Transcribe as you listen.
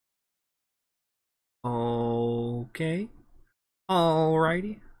Okay.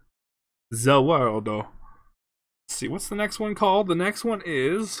 Alrighty. The world. Let's see, what's the next one called? The next one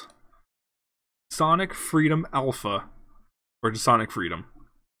is Sonic Freedom Alpha. Or just Sonic Freedom.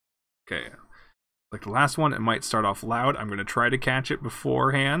 Okay. Like the last one, it might start off loud. I'm going to try to catch it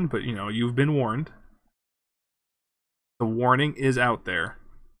beforehand, but you know, you've been warned. The warning is out there.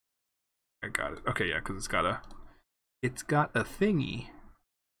 I got it. Okay, yeah, because it's got a thingy.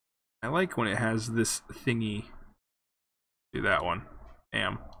 I like when it has this thingy. Do that one.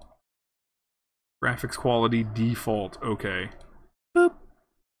 Bam. Graphics quality default. Okay. Boop.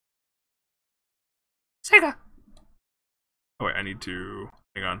 Sega. Oh wait, I need to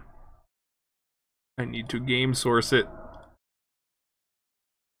hang on. I need to game source it.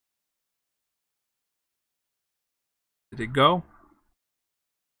 Did it go?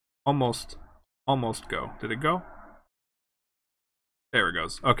 Almost go. Did it go? There it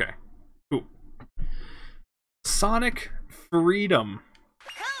goes. Okay. Cool. Sonic Freedom.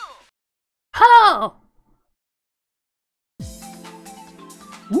 Ho!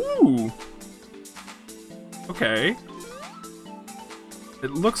 Ooh. Okay.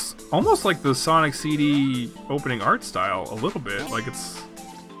 It looks almost like the Sonic CD opening art style a little bit. Like it's...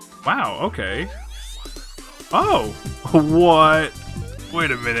 Wow, okay. Oh! What?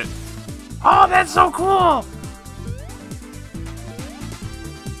 Wait a minute. Oh, that's so cool!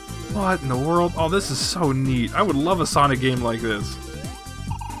 What in the world? Oh, this is so neat. I would love a Sonic game like this.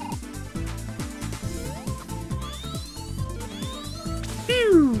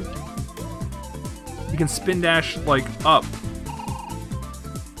 Phew! You can spin dash, like, up.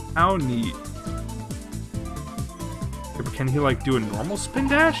 How neat. Okay, but can he, like, do a normal spin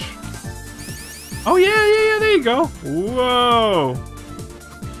dash? Oh, yeah, there you go. Whoa!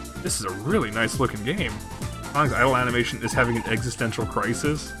 This is a really nice looking game. Sonic's idle animation is having an existential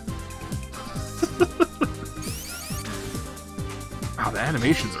crisis. Wow, the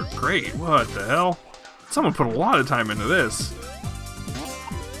animations are great. What the hell? Someone put a lot of time into this.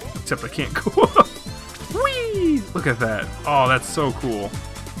 Except I can't go up. Whee! Look at that. Oh, that's so cool.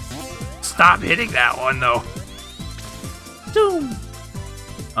 Stop hitting that one, though. Doom!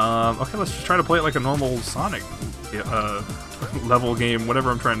 Okay, let's just try to play it like a normal Sonic level game, whatever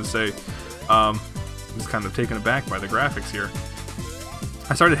I'm trying to say. I'm just kind of taken aback by the graphics here.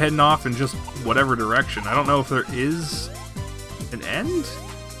 I started heading off in just whatever direction. I don't know if there is an end?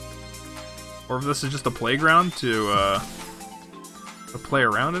 Or if this is just a playground to play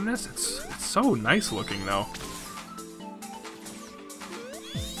around in this. It's so nice looking, though.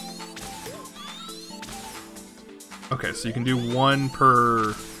 Okay, so you can do one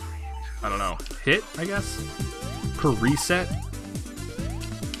per, I don't know, hit, I guess? Per reset?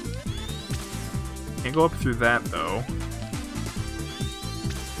 Can't go up through that, though.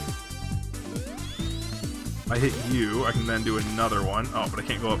 If I hit you, I can then do another one. Oh, but I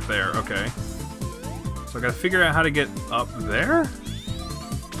can't go up there. Okay. So I gotta figure out how to get up there?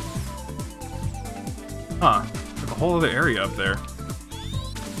 Huh. There's a whole other area up there.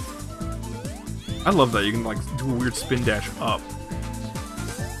 I love that. You can, like, do a weird spin dash up.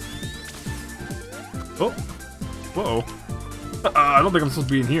 Oh. Whoa. I don't think I'm supposed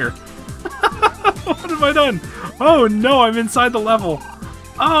to be in here. What have I done? Oh no, I'm inside the level.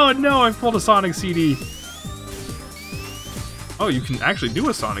 Oh no, I've pulled a Sonic CD. Oh, you can actually do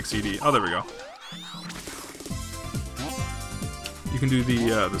a Sonic CD. Oh, there we go. You can do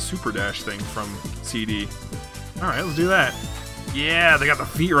the super dash thing from CD. All right, let's do that. Yeah, they got the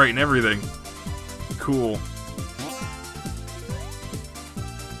feet right and everything. Cool.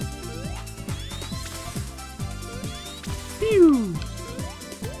 Phew.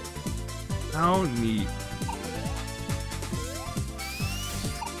 How neat.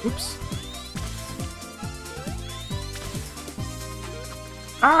 Oops.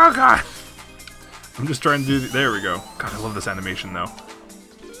 Oh god! I'm just trying to do there we go. God, I love this animation though.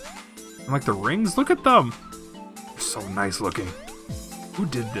 And like the rings, look at them! They're so nice looking. Who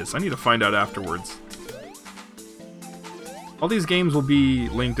did this? I need to find out afterwards. All these games will be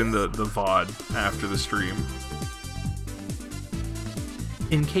linked in the VOD after the stream.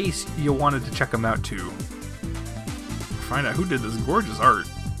 In case you wanted to check them out too. Find out who did this gorgeous art.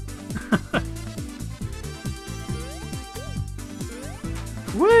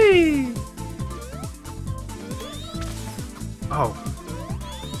 Whee! Oh.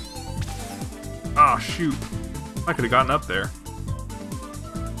 Oh, shoot. I could have gotten up there.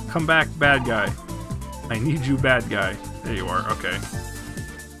 Come back, bad guy. I need you, bad guy. There you are, okay.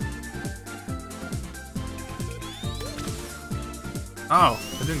 Oh,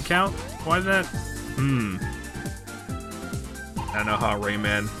 that didn't count? Why did that? I know how,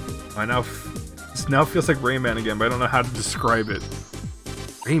 Rayman. I know This now feels like Rayman again, but I don't know how to describe it.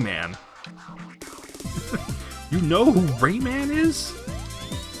 Rayman? You know who Rayman is?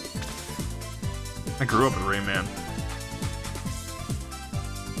 I grew up with Rayman.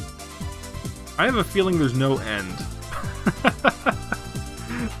 I have a feeling there's no end.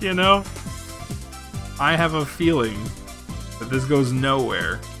 You know? I have a feeling that this goes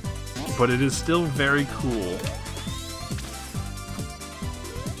nowhere, but it is still very cool.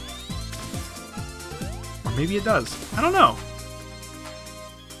 Or maybe it does. I don't know.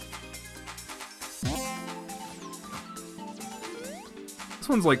 This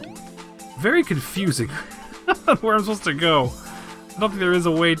one's like very confusing where I'm supposed to go. I don't think there is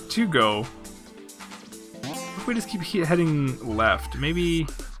a way to go. If we just keep heading left, maybe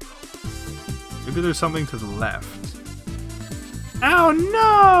there's something to the left. Oh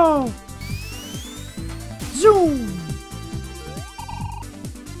no! Zoom!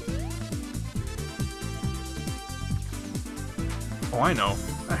 Oh, I know.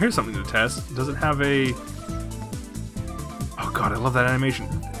 Here's something to test. Does it have a... Oh god, I love that animation.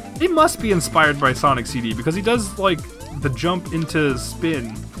 It must be inspired by Sonic CD, because he does, like, the jump into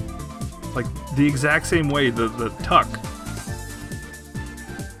spin. Like, the exact same way, the tuck.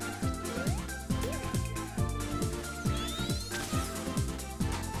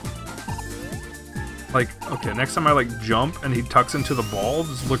 Like, okay, next time I, like, jump and he tucks into the ball,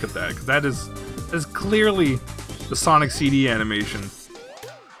 just look at that, because that is clearly the Sonic CD animation.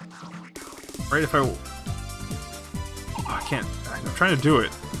 Right, if I... Oh, I can't... I'm trying to do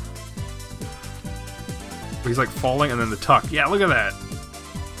it. But he's, like, falling and then the tuck. Yeah, look at that!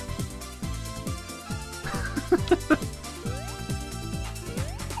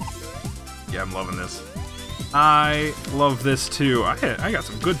 Yeah, I'm loving this. I love this, too. I got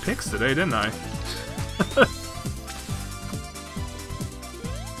some good picks today, didn't I?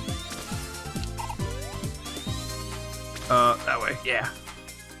 That way, yeah.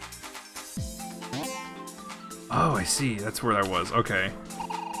 Oh, I see. That's where I was. Okay.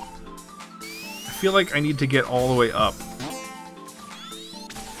 I feel like I need to get all the way up.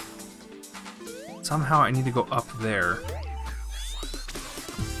 Somehow I need to go up there.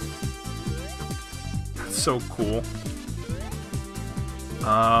 That's so cool.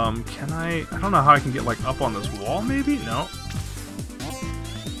 Can I don't know how I can get, like, up on this wall, maybe? No.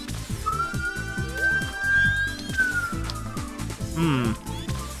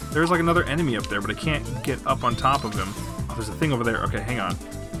 There's, like, another enemy up there, but I can't get up on top of him. Oh, there's a thing over there. Okay, hang on.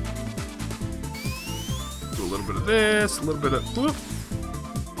 Do a little bit of this, a little bit of... Whoop.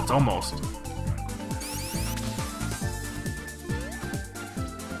 It's almost.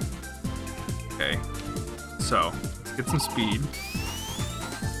 Okay. So, let's get some speed.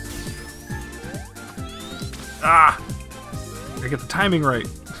 Ah! I get the timing right.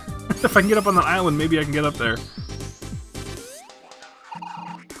 If I can get up on the island, maybe I can get up there.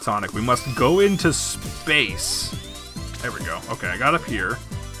 Sonic, we must go into space. There we go. Okay, I got up here.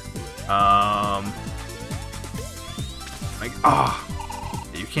 Like,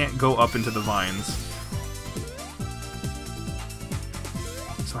 you can't go up into the vines.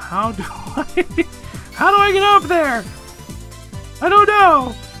 So how do I get up there? I don't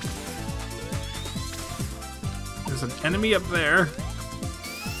know. There's an enemy up there.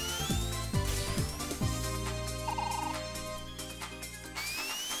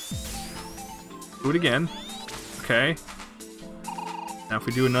 Do it again. Okay. Now if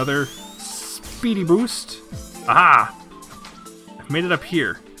we do another speedy boost. Aha! I've made it up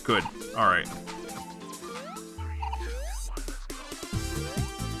here. Good. Alright.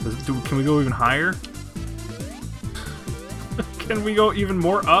 Can we go even higher? Can we go even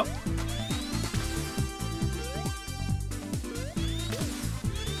more up?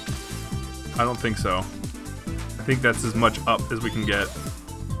 I don't think so. I think that's as much up as we can get.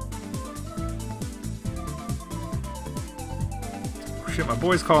 Oh, shit, my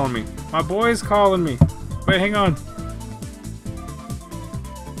boy's calling me. My boy's calling me. Wait, hang on.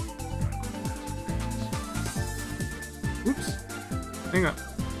 Oops. Hang on.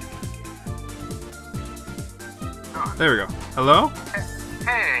 There we go. Hello?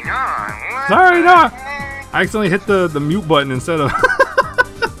 Hang on. What? Sorry, no. I accidentally hit the mute button instead of...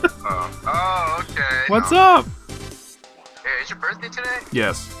 Oh, okay. What's up? Hey, is your birthday today?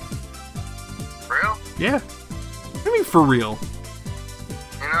 Yes. For real? Yeah. What do you mean for real?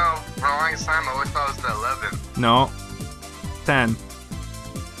 You know, for the longest time I always thought it was the 11th. No. 10.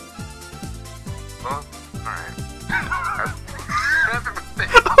 Well, alright.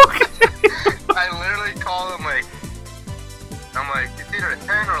 Okay. I literally called him like, I'm like, it's either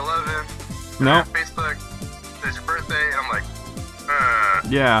 10 or 11. No. Facebook, it's your birthday, and I'm like,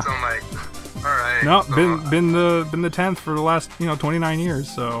 Yeah. So I'm like, alright. No, So, been the 10th for the last 29 years.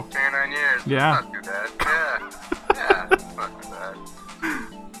 So 29 years. Yeah. Not too bad. Yeah. That's not too bad.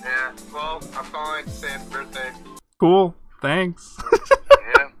 Yeah. Well, I'm calling to say happy birthday. cool. Thanks.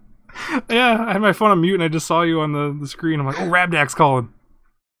 Yeah. Yeah, I had my phone on mute and I just saw you on the screen. I'm like, oh, Rabdak's calling.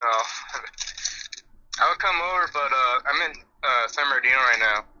 Oh. I would come over, but I'm in San Bernardino right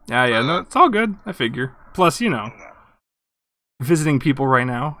now. Yeah, no, it's all good. I figure. Plus, visiting people right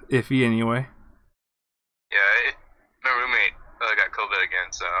now, iffy anyway. Yeah, my roommate got COVID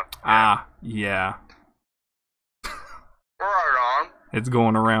again, so. Yeah. Right on. It's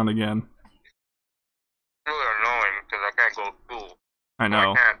going around again. Really annoying because I can't go to school. I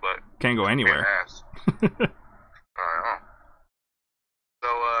know. I can, but Can't go anywhere. ass. I don't know. So,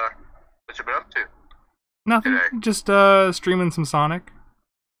 what you been up to? Nothing. Today. Just streaming some Sonic.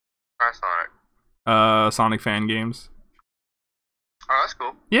 Hi, Sonic. Sonic fan games. Oh, that's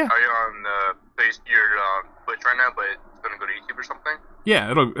cool. Yeah. Are you on you're on Twitch right now, but it's gonna go to YouTube or something?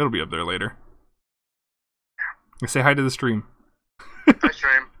 Yeah, it'll be up there later. Say hi to the stream. Hi,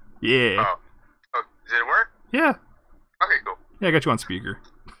 stream. Yeah. Oh, did it work? Yeah. Okay, cool. Yeah, I got you on speaker.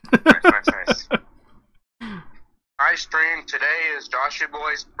 Nice. Hi, stream. Today is Joshua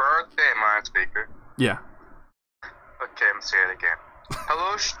Boy's birthday, my speaker. Yeah. Okay, I'm gonna say it again.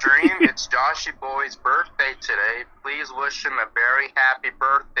 Hello, stream. It's Joshy Boy's birthday today. Please wish him a very happy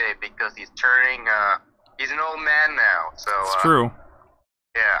birthday because he's turning. He's an old man now. So. It's true.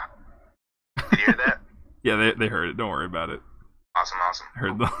 Yeah. Did you hear that? Yeah, they heard it. Don't worry about it. Awesome. I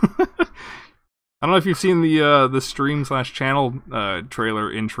heard them. I don't know if you've seen the stream/channel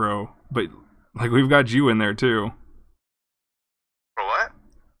trailer intro, but like we've got you in there too. For what?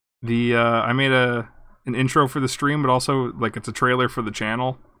 I made an intro for the stream, but also like it's a trailer for the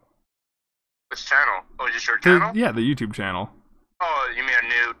channel. Which channel? Oh, just your channel? Yeah, the YouTube channel. Oh, you mean a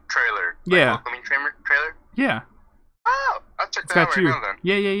new trailer? Yeah. Welcoming trailer? Yeah. Oh, I'll check It's that out got right you. now then.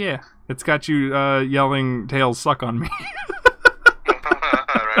 Yeah. It's got you yelling, "Tails suck on me."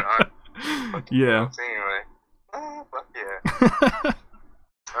 Right on. Yeah. Anyway. Oh, fuck yeah.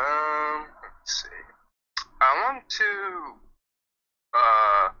 Let's see. I want to,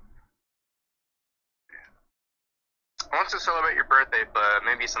 celebrate your birthday, but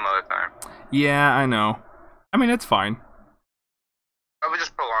maybe some other time. Yeah, I know. I mean, it's fine. I would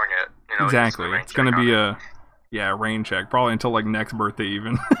just prolong it. Exactly. It's gonna be a rain check, probably until like next birthday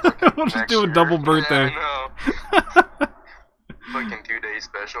even. We'll just do a double birthday. Yeah, I know. Fucking 2 days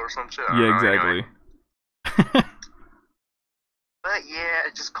special or some shit. I don't Yeah, know, exactly. Anyway. But yeah, I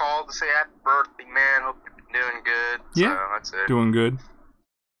just called to say happy birthday, man. Hope you're doing good. Yeah. So that's it. Doing good.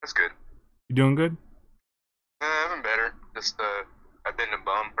 That's good. You doing good? I've been better. Just I've been a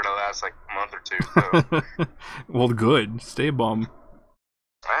bum for the last like month or two. So Well, good. Stay bum.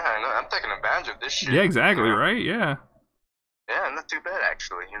 I know. I'm taking advantage of this shit. Yeah, exactly. you know? Right? Yeah. Yeah, not too bad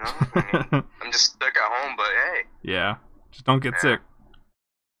actually. I mean, I'm just stuck at home, but hey. Yeah. Just don't get sick.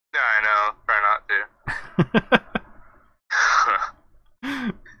 Yeah, I know. Try not to.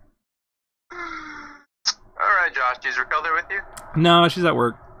 Alright, Josh, is Raquel with you? No, she's at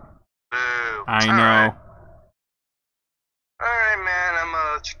work. Boo. I know. Alright, man, I'm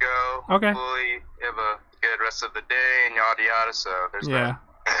gonna let you go. Okay. Hopefully you have a good rest of the day and yada yada, so there's Yeah.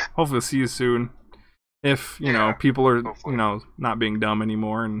 Hopefully see you soon. If, people are, hopefully. not being dumb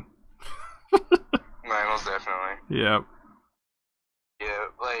anymore and No, most definitely. Yep. Yeah,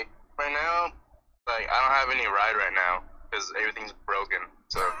 like, right now, like, I don't have any ride right now, because everything's broken,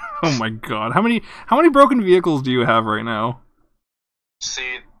 so. Oh my god. How many broken vehicles do you have right now?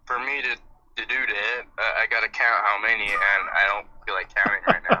 See, for me to do that, I gotta count how many, and I don't feel like counting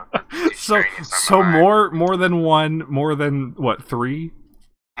right now. So more than one, more than what, 3?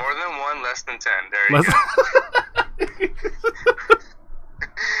 More than 1, less than 10. There you go.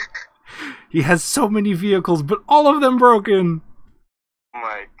 He has so many vehicles, but all of them broken.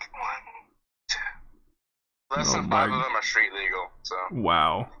 Like, 1, 2. Less than 5 of them are street legal, so.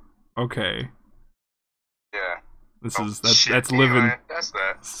 Wow. Okay. Yeah. That's living. Anyway, that's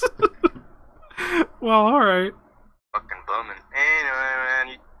that. Well, alright. Fucking bumming. Anyway, man,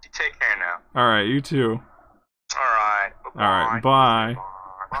 you take care now. Alright, you too. Alright. Alright, bye.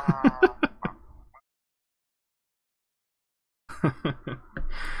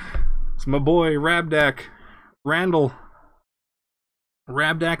 It's my boy, Rabdak. Randall.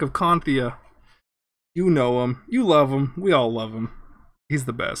 Rabdak of Conthea. You know him. You love him. We all love him. He's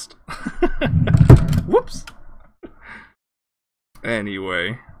the best. Whoops.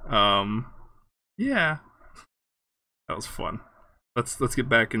 Anyway, yeah. That was fun. Let's get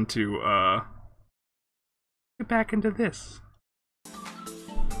back into this.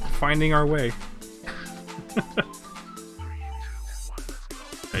 Finding our way.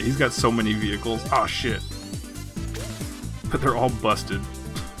 Hey, he's got so many vehicles. Oh shit. But they're all busted.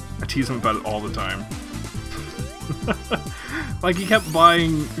 I tease him about it all the time. Like, he kept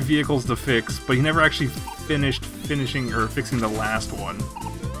buying vehicles to fix, but he never actually finished fixing the last one.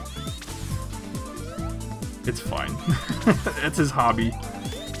 It's fine. That's his hobby.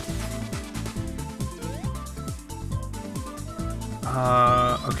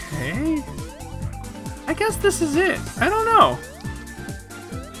 Okay. I guess this is it. I don't know.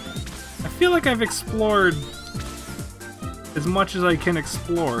 I feel like I've explored as much as I can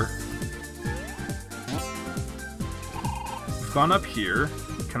explore. We've gone up here.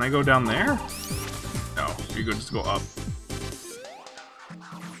 Can I go down there? No, you could just go up.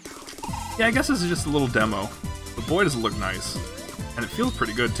 Yeah, I guess this is just a little demo. But boy, does it look nice. And it feels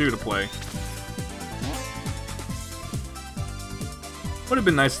pretty good, too, to play. Would have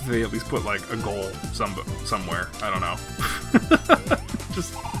been nice if they at least put, like, a goal somewhere. I don't know.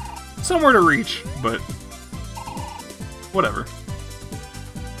 Just somewhere to reach, but whatever.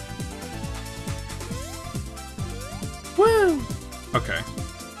 Woo! Okay.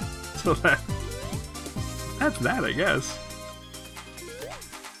 So that's that, I guess.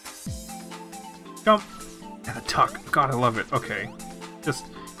 Jump. And a tuck. God, I love it. Okay. Just,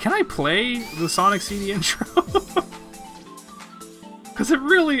 can I play the Sonic CD intro? Because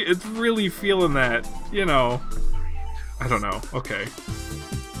it's really feeling that, you know. I don't know. Okay.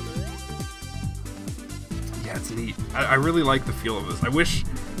 Yeah, it's neat. I really like the feel of this. I wish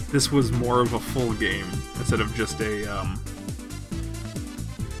this was more of a full game instead of just a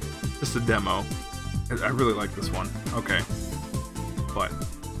demo. I really like this one. Okay. But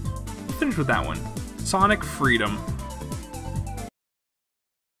finish with that one. Sonic Freedom.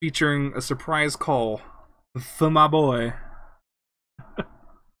 Featuring a surprise call for my boy